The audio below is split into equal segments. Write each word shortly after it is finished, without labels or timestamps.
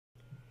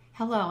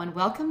Hello and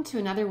welcome to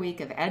another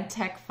week of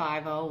Edtech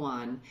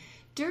 501.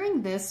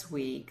 During this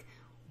week,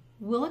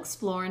 we'll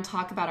explore and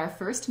talk about our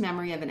first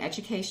memory of an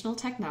educational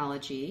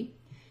technology.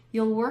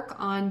 You'll work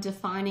on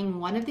defining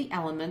one of the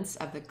elements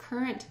of the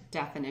current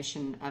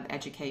definition of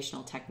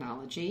educational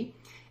technology.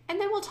 And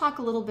then we'll talk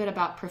a little bit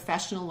about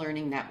professional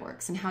learning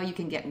networks and how you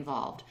can get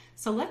involved.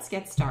 So let's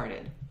get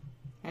started.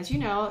 As you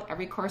know,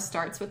 every course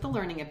starts with the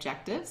learning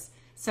objectives.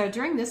 So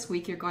during this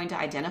week, you're going to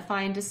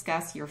identify and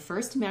discuss your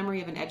first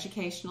memory of an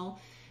educational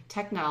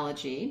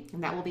technology,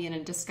 and that will be in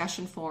a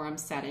discussion forum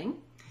setting.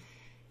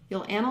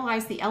 You'll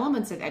analyze the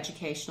elements of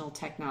educational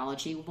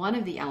technology, one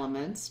of the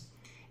elements,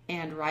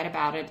 and write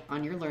about it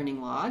on your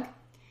learning log.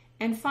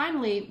 And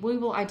finally, we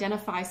will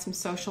identify some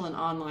social and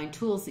online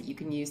tools that you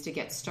can use to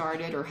get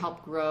started or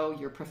help grow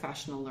your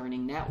professional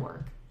learning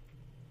network.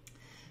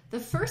 The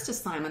first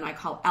assignment I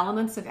call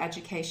Elements of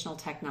Educational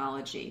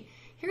Technology.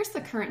 Here's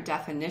the current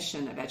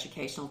definition of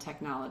educational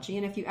technology,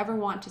 and if you ever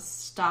want to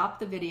stop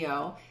the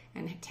video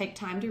and take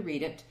time to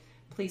read it,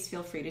 please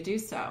feel free to do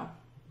so.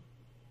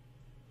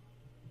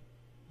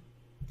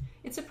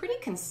 It's a pretty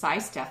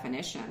concise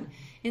definition.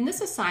 In this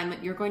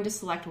assignment, you're going to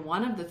select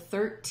one of the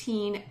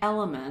 13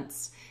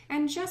 elements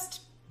and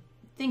just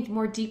think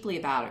more deeply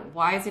about it.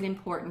 Why is it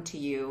important to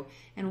you,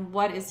 and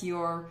what is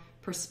your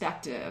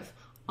perspective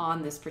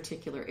on this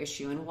particular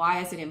issue, and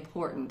why is it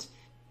important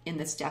in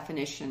this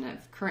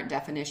current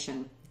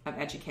definition of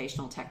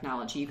educational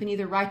technology. You can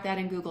either write that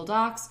in Google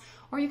Docs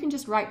or you can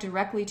just write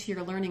directly to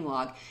your learning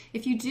log.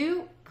 If you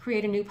do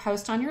create a new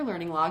post on your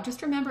learning log,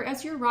 just remember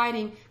as you're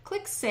writing,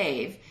 click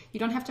save. You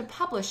don't have to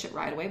publish it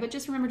right away, but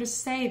just remember to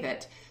save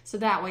it so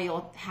that way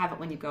you'll have it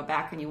when you go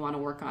back and you want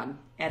to work on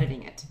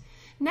editing it.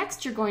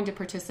 Next, you're going to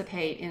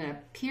participate in a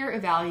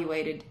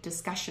peer-evaluated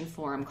discussion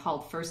forum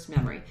called First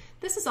Memory.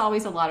 This is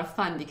always a lot of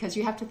fun because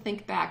you have to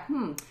think back,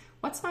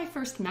 what's my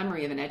first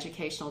memory of an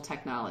educational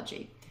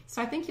technology?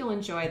 So I think you'll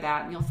enjoy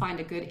that and you'll find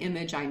a good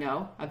image, I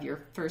know, of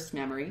your first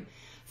memory.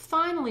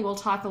 Finally, we'll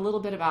talk a little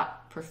bit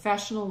about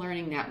professional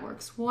learning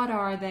networks. What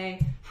are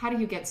they? How do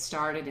you get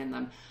started in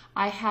them?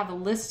 I have a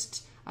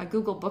list, a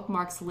Google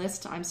Bookmarks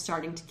list I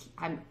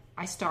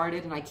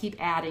started and I keep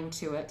adding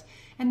to it.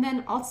 And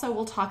then also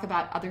we'll talk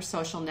about other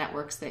social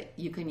networks that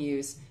you can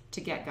use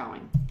to get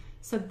going.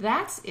 So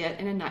that's it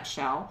in a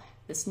nutshell.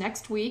 This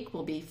next week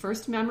will be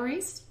First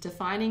Memories,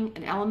 defining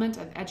an element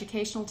of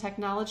educational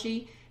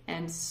technology,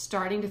 and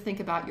starting to think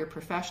about your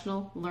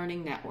professional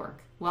learning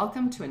network.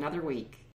 Welcome to another week.